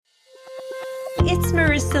It's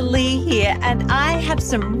Marissa Lee here, and I have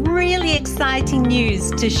some really exciting news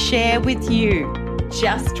to share with you.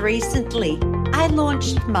 Just recently, I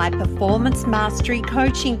launched my Performance Mastery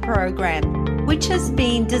Coaching Program, which has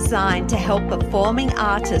been designed to help performing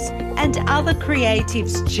artists and other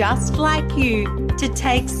creatives just like you to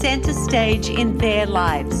take center stage in their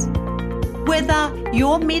lives. Whether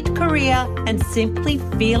you're mid-career and simply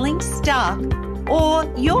feeling stuck,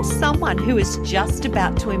 or you're someone who is just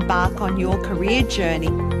about to embark on your career journey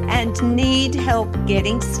and need help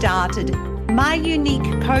getting started, my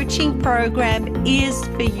unique coaching program is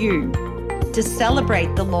for you. To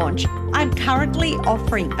celebrate the launch, I'm currently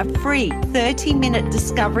offering a free 30-minute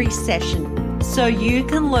discovery session so you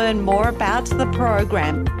can learn more about the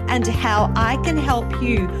program and how I can help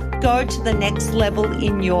you go to the next level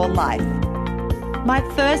in your life. My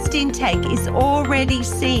first intake is already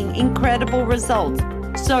seeing incredible results,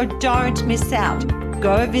 so don't miss out.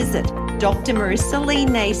 Go visit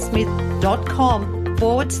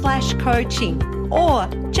drmarissaleenaismith.com/coaching or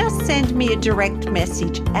just send me a direct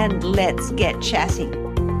message and let's get chatting.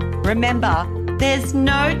 Remember, there's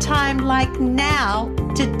no time like now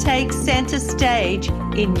to take center stage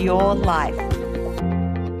in your life.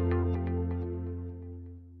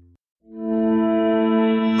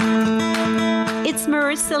 It's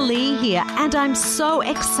Marissa Lee here, and I'm so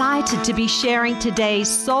excited to be sharing today's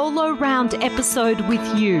solo round episode with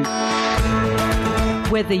you.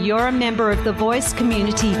 Whether you're a member of the voice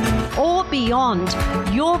community or beyond,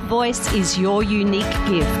 your voice is your unique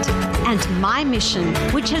gift. And my mission,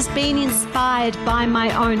 which has been inspired by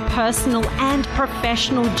my own personal and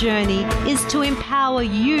professional journey, is to empower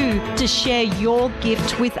you to share your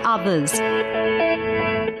gift with others.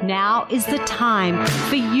 Now is the time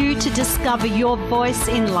for you to discover your voice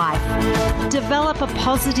in life, develop a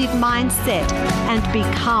positive mindset, and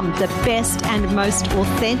become the best and most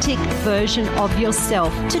authentic version of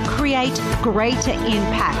yourself to create greater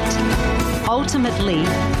impact. Ultimately,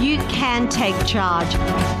 you can take charge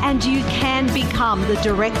and you can become the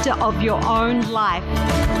director of your own life.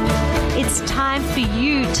 It's time for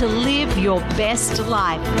you to live your best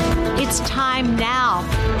life. It's time now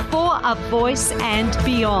for a voice and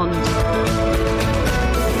beyond.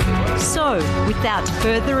 So, without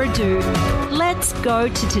further ado, let's go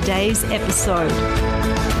to today's episode.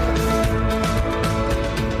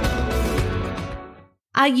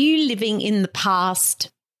 Are you living in the past?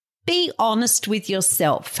 Be honest with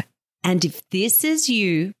yourself. And if this is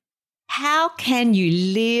you, how can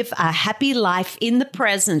you live a happy life in the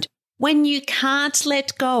present when you can't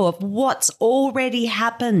let go of what's already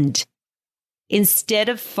happened? Instead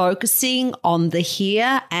of focusing on the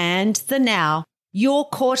here and the now, you're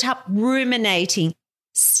caught up ruminating,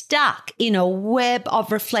 stuck in a web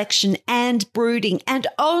of reflection and brooding, and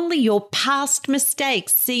only your past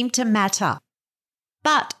mistakes seem to matter.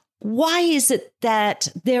 But why is it that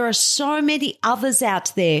there are so many others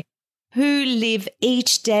out there who live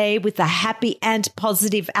each day with a happy and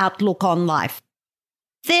positive outlook on life?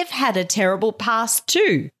 They've had a terrible past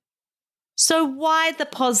too. So why the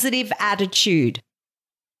positive attitude?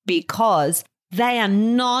 Because they are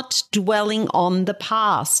not dwelling on the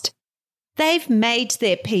past. They've made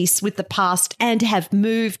their peace with the past and have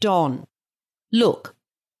moved on. Look,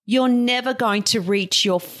 you're never going to reach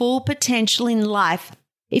your full potential in life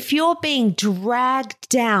if you're being dragged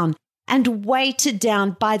down and weighted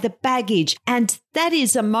down by the baggage, and that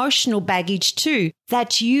is emotional baggage too,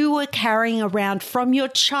 that you were carrying around from your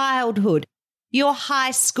childhood, your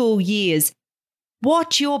high school years,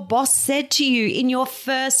 what your boss said to you in your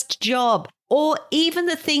first job, or even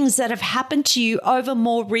the things that have happened to you over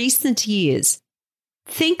more recent years.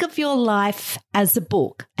 Think of your life as a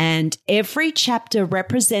book, and every chapter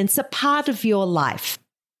represents a part of your life.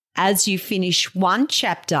 As you finish one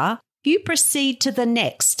chapter, you proceed to the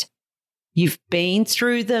next. You've been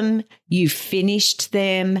through them, you've finished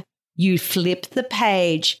them, you flip the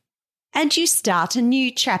page, and you start a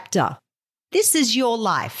new chapter. This is your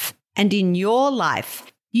life, and in your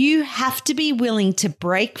life, you have to be willing to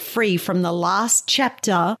break free from the last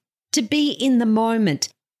chapter to be in the moment,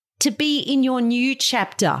 to be in your new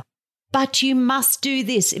chapter. But you must do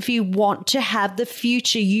this if you want to have the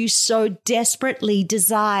future you so desperately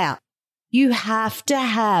desire. You have to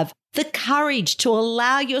have the courage to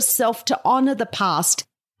allow yourself to honor the past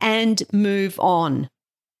and move on.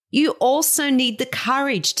 You also need the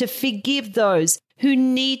courage to forgive those who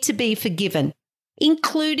need to be forgiven,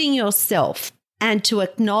 including yourself, and to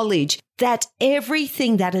acknowledge that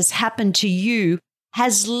everything that has happened to you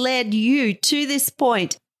has led you to this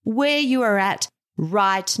point where you are at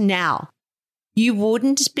right now. You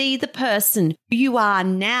wouldn't be the person you are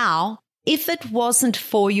now if it wasn't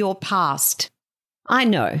for your past. I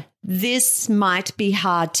know this might be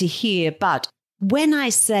hard to hear, but when I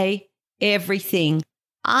say everything,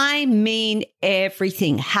 I mean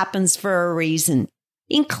everything happens for a reason,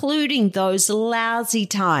 including those lousy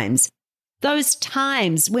times, those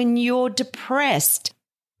times when you're depressed,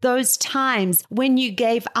 those times when you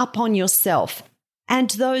gave up on yourself,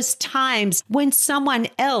 and those times when someone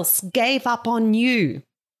else gave up on you.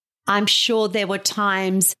 I'm sure there were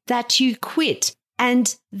times that you quit,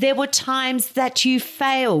 and there were times that you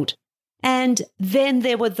failed, and then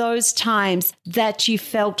there were those times that you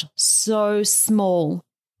felt so small,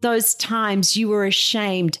 those times you were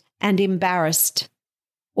ashamed and embarrassed.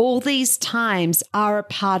 All these times are a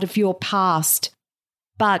part of your past,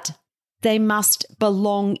 but they must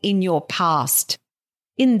belong in your past.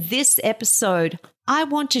 In this episode, I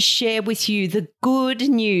want to share with you the good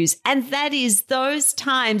news, and that is those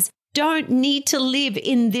times don't need to live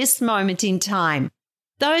in this moment in time.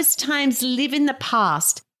 Those times live in the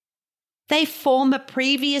past. They form a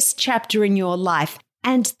previous chapter in your life,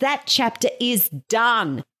 and that chapter is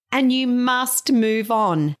done, and you must move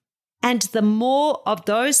on. And the more of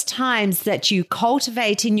those times that you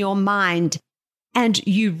cultivate in your mind and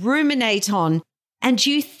you ruminate on and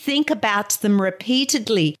you think about them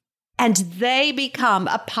repeatedly and they become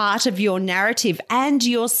a part of your narrative and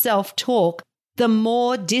your self-talk, the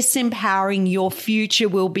more disempowering your future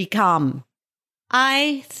will become.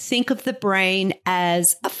 I think of the brain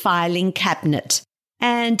as a filing cabinet,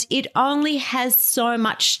 and it only has so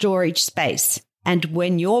much storage space. And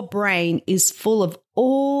when your brain is full of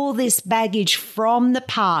all this baggage from the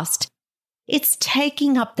past, it's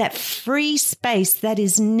taking up that free space that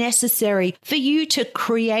is necessary for you to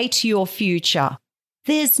create your future.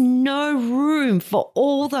 There's no room for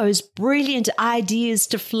all those brilliant ideas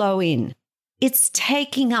to flow in. It's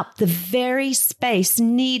taking up the very space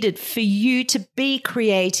needed for you to be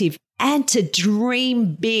creative and to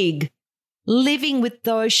dream big. Living with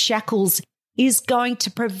those shackles is going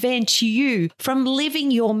to prevent you from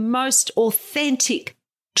living your most authentic,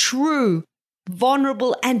 true,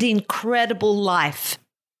 vulnerable, and incredible life.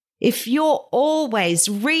 If you're always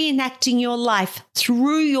reenacting your life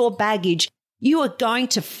through your baggage, you are going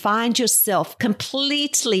to find yourself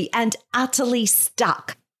completely and utterly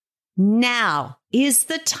stuck. Now is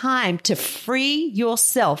the time to free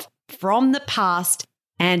yourself from the past,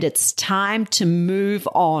 and it's time to move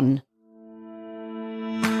on.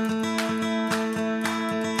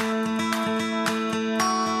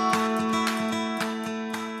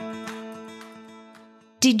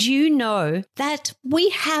 Did you know that we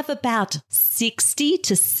have about 60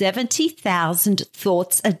 to 70,000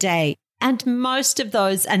 thoughts a day, and most of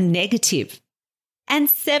those are negative? And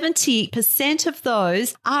 70% of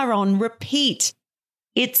those are on repeat.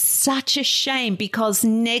 It's such a shame because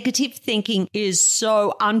negative thinking is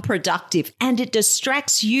so unproductive and it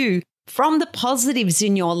distracts you from the positives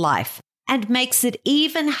in your life and makes it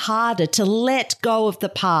even harder to let go of the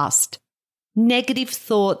past. Negative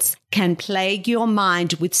thoughts can plague your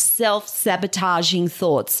mind with self-sabotaging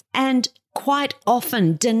thoughts and quite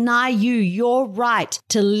often deny you your right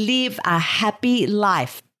to live a happy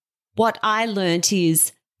life. What I learned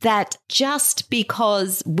is that just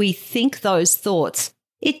because we think those thoughts,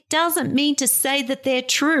 it doesn't mean to say that they're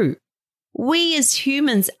true. We as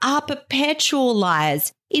humans are perpetual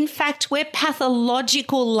liars. In fact, we're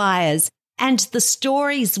pathological liars. And the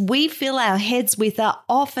stories we fill our heads with are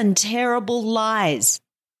often terrible lies.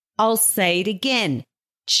 I'll say it again.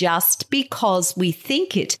 Just because we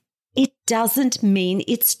think it, it doesn't mean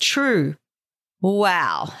it's true.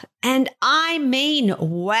 Wow. And I mean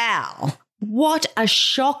wow. What a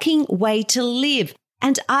shocking way to live.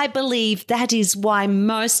 And I believe that is why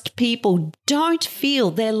most people don't feel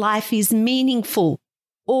their life is meaningful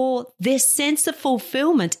or their sense of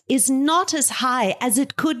fulfillment is not as high as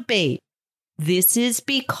it could be. This is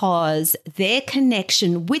because their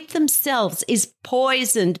connection with themselves is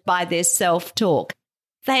poisoned by their self-talk.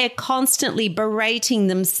 They are constantly berating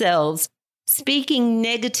themselves, speaking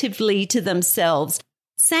negatively to themselves,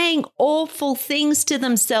 saying awful things to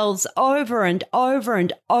themselves over and over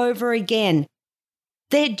and over again.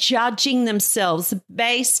 They're judging themselves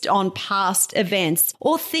based on past events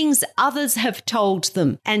or things others have told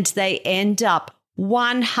them, and they end up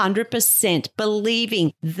 100%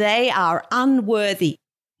 believing they are unworthy,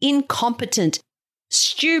 incompetent,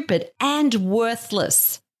 stupid, and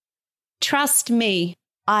worthless. Trust me,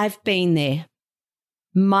 I've been there.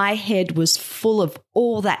 My head was full of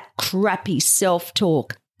all that crappy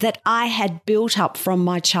self-talk that I had built up from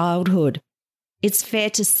my childhood. It's fair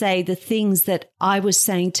to say the things that I was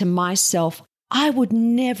saying to myself, I would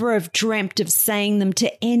never have dreamt of saying them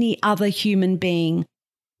to any other human being.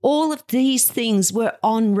 All of these things were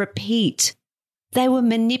on repeat. They were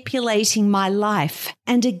manipulating my life.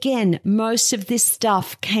 And again, most of this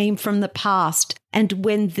stuff came from the past. And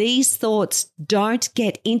when these thoughts don't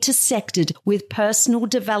get intersected with personal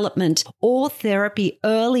development or therapy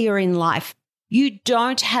earlier in life, you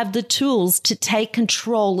don't have the tools to take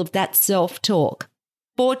control of that self-talk.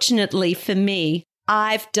 Fortunately for me,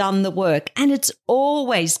 I've done the work, and it's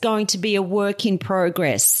always going to be a work in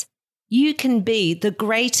progress. You can be the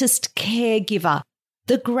greatest caregiver,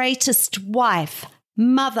 the greatest wife,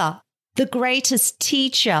 mother, the greatest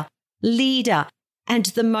teacher, leader, and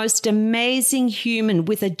the most amazing human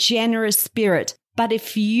with a generous spirit. But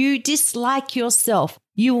if you dislike yourself,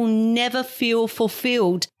 you will never feel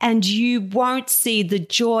fulfilled, and you won't see the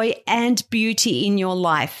joy and beauty in your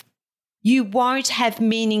life. You won't have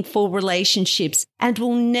meaningful relationships and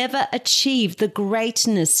will never achieve the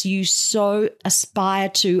greatness you so aspire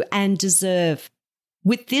to and deserve.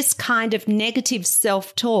 With this kind of negative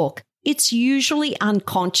self-talk, it's usually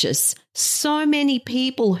unconscious. So many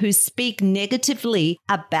people who speak negatively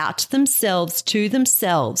about themselves to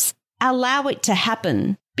themselves allow it to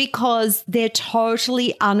happen because they're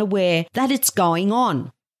totally unaware that it's going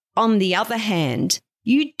on. On the other hand,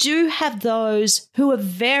 you do have those who are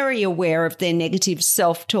very aware of their negative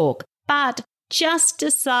self-talk, but just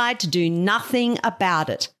decide to do nothing about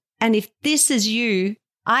it. And if this is you,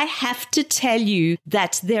 I have to tell you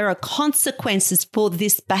that there are consequences for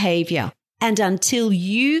this behavior. And until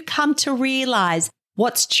you come to realize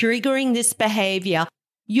what's triggering this behavior,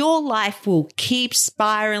 your life will keep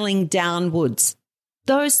spiraling downwards.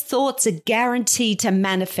 Those thoughts are guaranteed to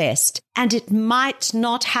manifest, and it might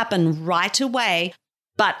not happen right away,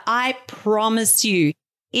 but I promise you,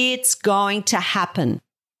 it's going to happen.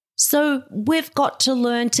 So we've got to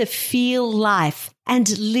learn to feel life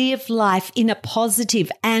and live life in a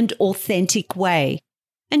positive and authentic way.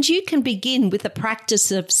 And you can begin with the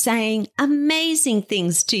practice of saying amazing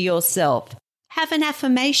things to yourself. Have an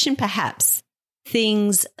affirmation perhaps.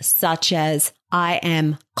 Things such as, I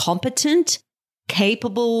am competent,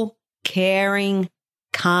 capable, caring,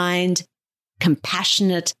 kind,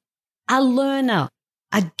 compassionate, a learner,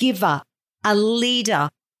 a giver, a leader,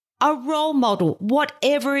 a role model,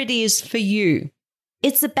 whatever it is for you.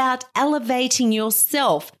 It's about elevating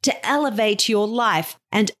yourself to elevate your life,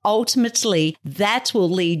 and ultimately that will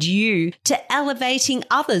lead you to elevating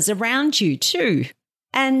others around you too.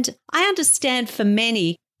 And I understand for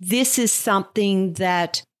many, this is something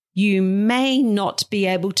that you may not be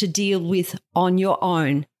able to deal with on your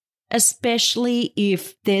own, especially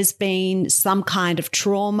if there's been some kind of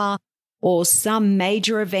trauma or some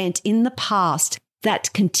major event in the past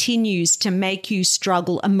that continues to make you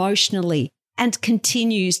struggle emotionally and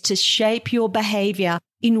continues to shape your behavior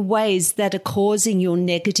in ways that are causing your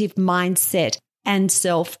negative mindset and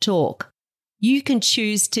self-talk. You can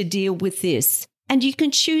choose to deal with this, and you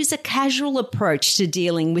can choose a casual approach to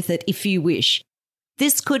dealing with it if you wish.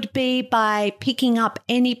 This could be by picking up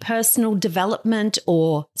any personal development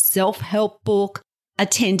or self-help book,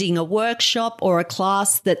 attending a workshop or a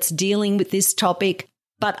class that's dealing with this topic.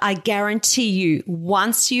 But I guarantee you,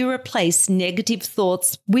 once you replace negative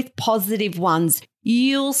thoughts with positive ones,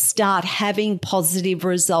 you'll start having positive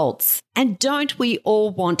results. And don't we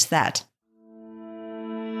all want that?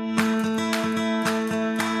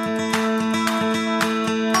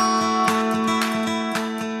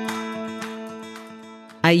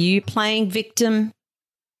 Are you playing victim?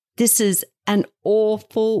 This is an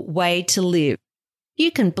awful way to live.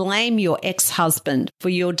 You can blame your ex-husband for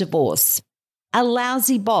your divorce, a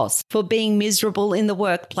lousy boss for being miserable in the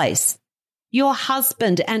workplace, your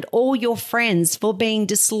husband and all your friends for being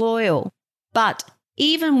disloyal. But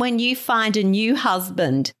even when you find a new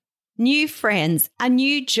husband, new friends, a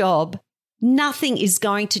new job, nothing is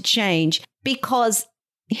going to change because,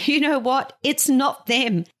 you know what? It's not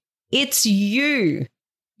them. It's you.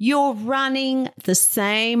 You're running the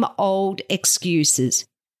same old excuses.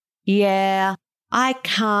 Yeah, I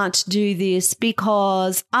can't do this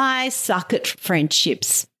because I suck at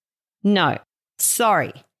friendships. No,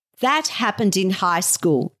 sorry. That happened in high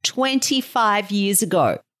school 25 years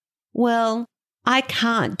ago. Well, I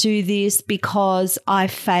can't do this because I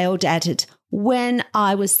failed at it when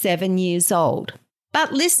I was 7 years old.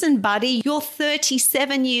 But listen, buddy, you're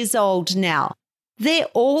 37 years old now. They're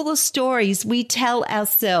all the stories we tell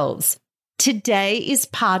ourselves. Today is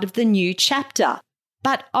part of the new chapter,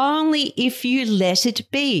 but only if you let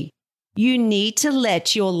it be. You need to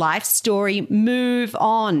let your life story move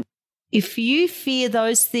on. If you fear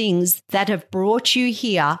those things that have brought you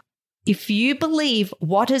here, if you believe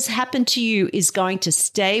what has happened to you is going to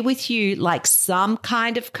stay with you like some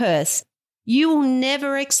kind of curse, you will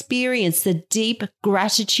never experience the deep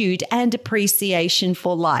gratitude and appreciation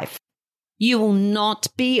for life. You will not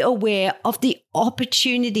be aware of the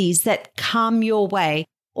opportunities that come your way,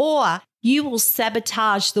 or you will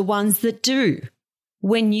sabotage the ones that do.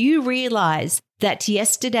 When you realize that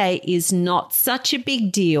yesterday is not such a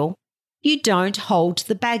big deal, you don't hold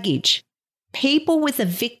the baggage. People with a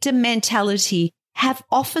victim mentality have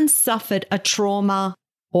often suffered a trauma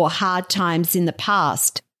or hard times in the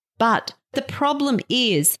past, but the problem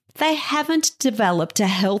is they haven't developed a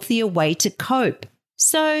healthier way to cope,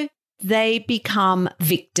 so they become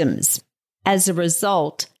victims. As a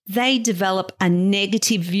result, they develop a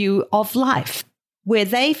negative view of life, where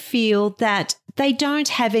they feel that they don't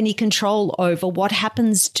have any control over what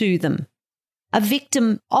happens to them. A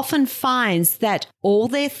victim often finds that all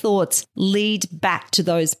their thoughts lead back to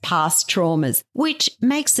those past traumas, which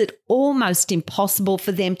makes it almost impossible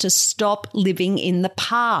for them to stop living in the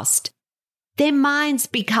past. Their minds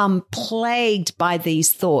become plagued by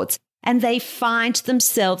these thoughts, and they find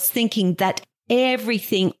themselves thinking that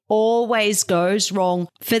everything always goes wrong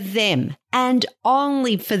for them and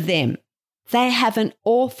only for them. They have an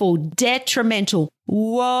awful, detrimental,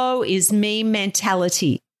 woe is me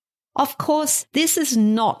mentality. Of course, this is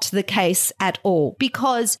not the case at all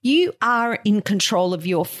because you are in control of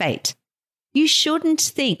your fate. You shouldn't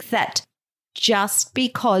think that just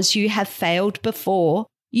because you have failed before,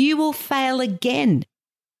 you will fail again.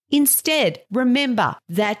 Instead, remember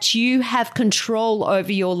that you have control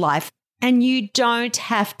over your life and you don't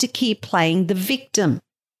have to keep playing the victim.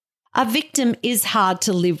 A victim is hard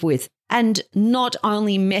to live with and not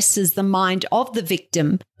only messes the mind of the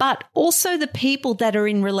victim, but also the people that are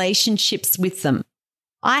in relationships with them.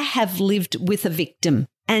 I have lived with a victim,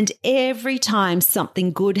 and every time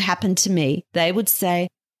something good happened to me, they would say,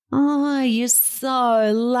 "Oh, you're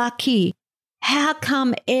so lucky. How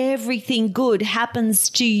come everything good happens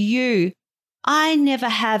to you? I never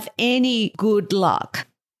have any good luck."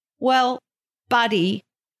 Well, buddy,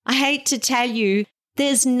 I hate to tell you,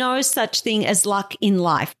 there's no such thing as luck in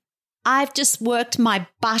life. I've just worked my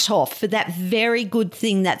butt off for that very good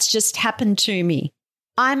thing that's just happened to me.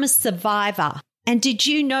 I'm a survivor. And did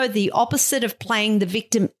you know the opposite of playing the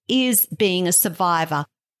victim is being a survivor?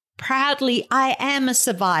 Proudly, I am a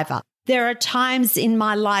survivor. There are times in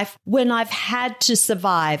my life when I've had to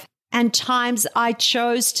survive and times I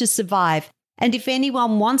chose to survive. And if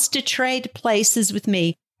anyone wants to trade places with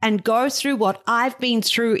me and go through what I've been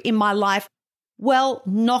through in my life, well,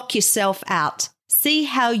 knock yourself out. See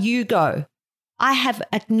how you go. I have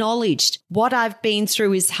acknowledged what I've been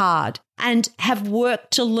through is hard and have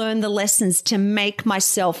worked to learn the lessons to make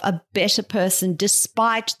myself a better person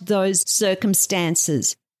despite those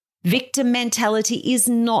circumstances. Victim mentality is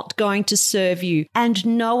not going to serve you, and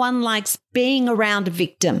no one likes being around a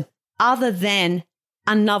victim other than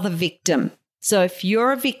another victim. So if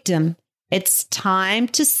you're a victim, it's time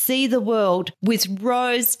to see the world with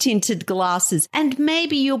rose-tinted glasses, and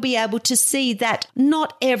maybe you'll be able to see that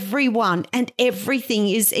not everyone and everything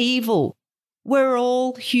is evil. We're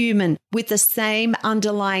all human with the same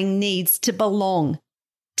underlying needs to belong,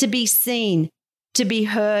 to be seen, to be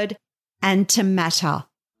heard, and to matter.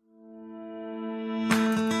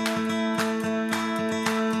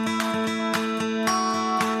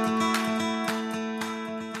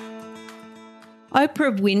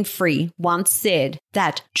 Oprah Winfrey once said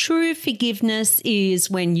that true forgiveness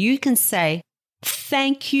is when you can say,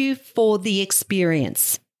 "Thank you for the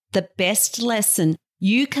experience." The best lesson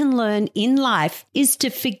you can learn in life is to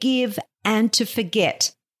forgive and to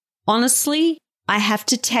forget. Honestly, I have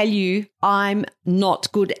to tell you, I'm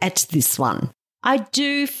not good at this one. I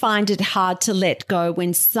do find it hard to let go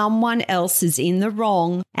when someone else is in the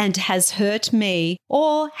wrong and has hurt me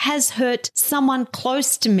or has hurt someone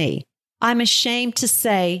close to me. I'm ashamed to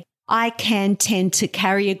say I can tend to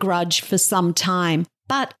carry a grudge for some time,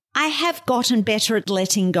 but I have gotten better at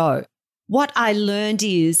letting go. What I learned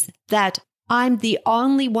is that I'm the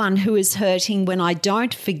only one who is hurting when I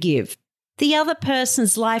don't forgive. The other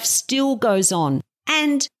person's life still goes on,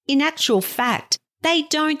 and in actual fact, they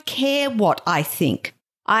don't care what I think.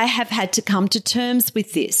 I have had to come to terms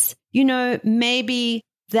with this. Maybe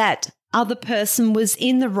that other person was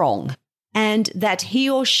in the wrong, and that he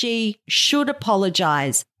or she should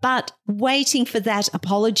apologize, but waiting for that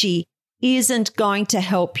apology isn't going to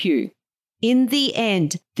help you. In the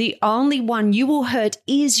end, the only one you will hurt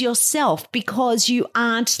is yourself because you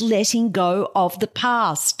aren't letting go of the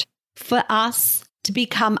past. For us to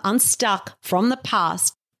become unstuck from the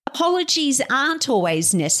past, apologies aren't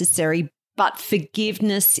always necessary, but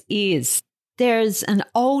forgiveness is. There's an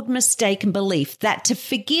old mistaken belief that to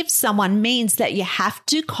forgive someone means that you have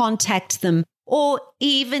to contact them or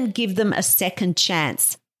even give them a second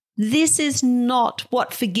chance. This is not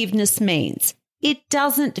what forgiveness means. It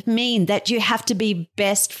doesn't mean that you have to be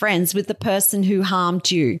best friends with the person who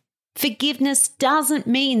harmed you. Forgiveness doesn't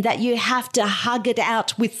mean that you have to hug it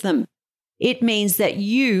out with them. It means that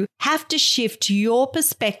you have to shift your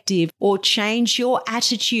perspective or change your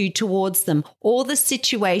attitude towards them or the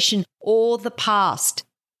situation or the past.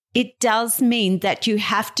 It does mean that you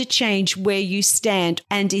have to change where you stand,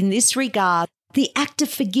 and in this regard, the act of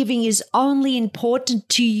forgiving is only important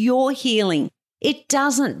to your healing. It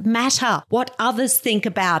doesn't matter what others think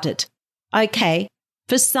about it. Okay,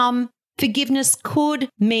 for some, forgiveness could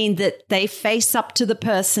mean that they face up to the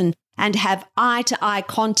person and have eye-to-eye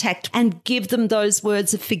contact and give them those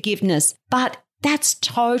words of forgiveness. But that's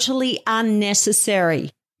totally unnecessary.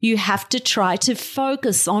 You have to try to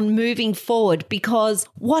focus on moving forward because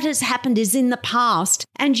what has happened is in the past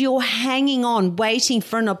and you're hanging on waiting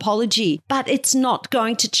for an apology, but it's not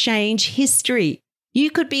going to change history. You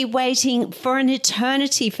could be waiting for an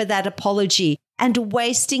eternity for that apology and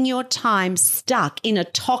wasting your time stuck in a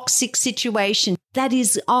toxic situation that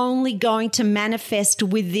is only going to manifest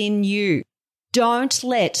within you. Don't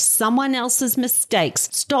let someone else's mistakes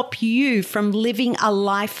stop you from living a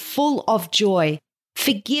life full of joy.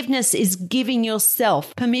 Forgiveness is giving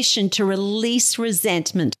yourself permission to release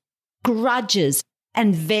resentment, grudges,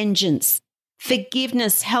 and vengeance.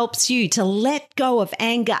 Forgiveness helps you to let go of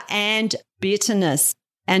anger and bitterness.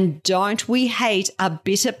 And don't we hate a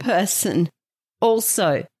bitter person?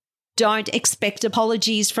 Also, don't expect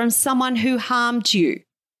apologies from someone who harmed you.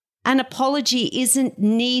 An apology isn't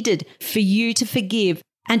needed for you to forgive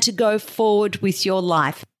and to go forward with your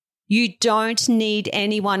life. You don't need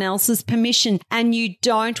anyone else's permission, and you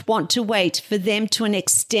don't want to wait for them to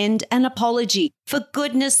extend an apology. For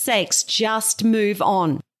goodness sakes, just move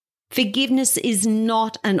on. Forgiveness is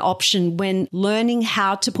not an option when learning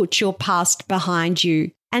how to put your past behind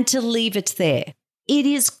you and to leave it there. It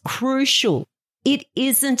is crucial. It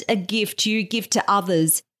isn't a gift you give to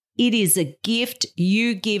others. It is a gift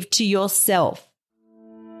you give to yourself.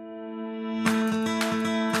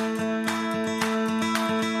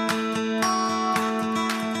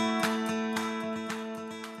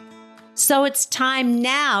 So it's time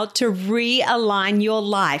now to realign your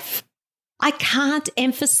life. I can't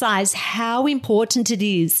emphasize how important it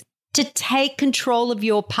is to take control of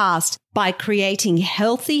your past by creating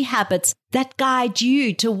healthy habits that guide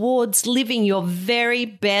you towards living your very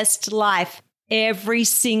best life every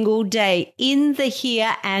single day in the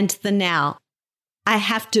here and the now. I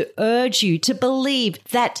have to urge you to believe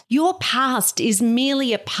that your past is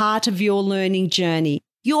merely a part of your learning journey.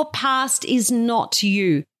 Your past is not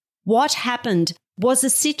you. What happened was a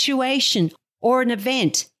situation or an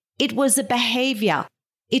event. It was a behavior.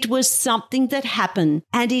 It was something that happened,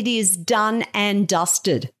 and it is done and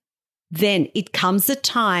dusted. Then it comes a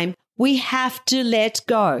time we have to let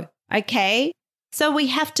go, okay? So we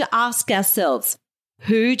have to ask ourselves,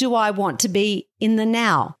 who do I want to be in the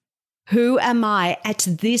now? Who am I at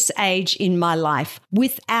this age in my life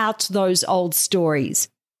without those old stories?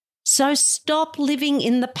 So stop living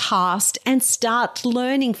in the past and start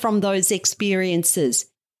learning from those experiences.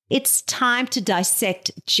 It's time to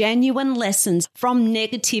dissect genuine lessons from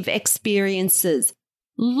negative experiences.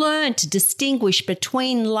 Learn to distinguish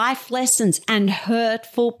between life lessons and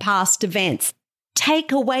hurtful past events.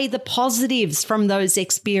 Take away the positives from those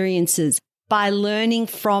experiences. By learning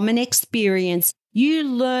from an experience, you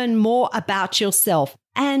learn more about yourself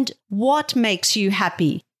and what makes you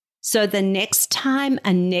happy. So the next time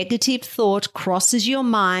a negative thought crosses your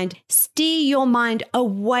mind, steer your mind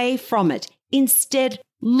away from it. Instead,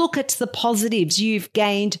 look at the positives you've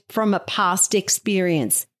gained from a past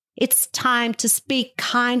experience. It's time to speak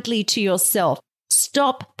kindly to yourself.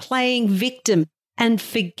 Stop playing victim and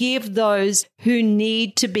forgive those who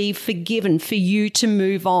need to be forgiven for you to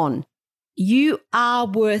move on. You are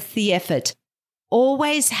worth the effort.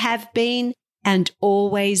 Always have been and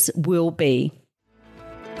always will be.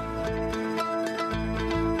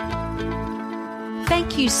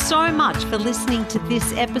 Thank you so much for listening to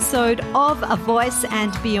this episode of A Voice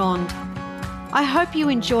and Beyond. I hope you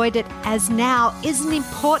enjoyed it, as now is an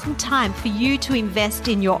important time for you to invest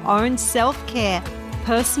in your own self-care,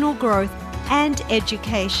 personal growth, and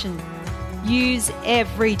education. Use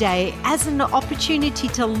every day as an opportunity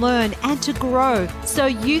to learn and to grow so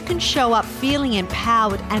you can show up feeling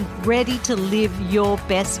empowered and ready to live your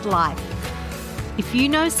best life. If you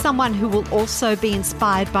know someone who will also be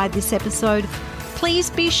inspired by this episode,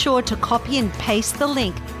 please be sure to copy and paste the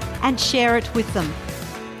link and share it with them.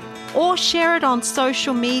 or share it on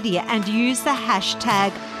social media and use the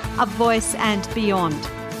hashtag #AVoiceAndBeyond.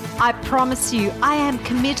 I promise you, I am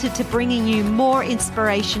committed to bringing you more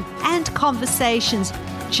inspiration and conversations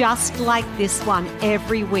just like this one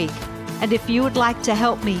every week. And if you would like to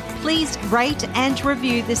help me, please rate and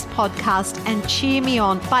review this podcast and cheer me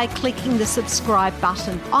on by clicking the subscribe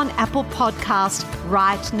button on Apple Podcast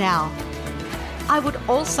right now. I would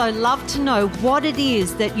also love to know what it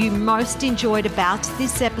is that you most enjoyed about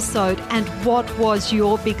this episode and what was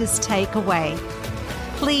your biggest takeaway.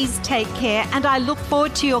 Please take care, and I look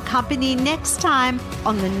forward to your company next time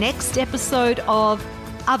on the next episode of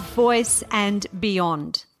A Voice and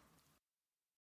Beyond.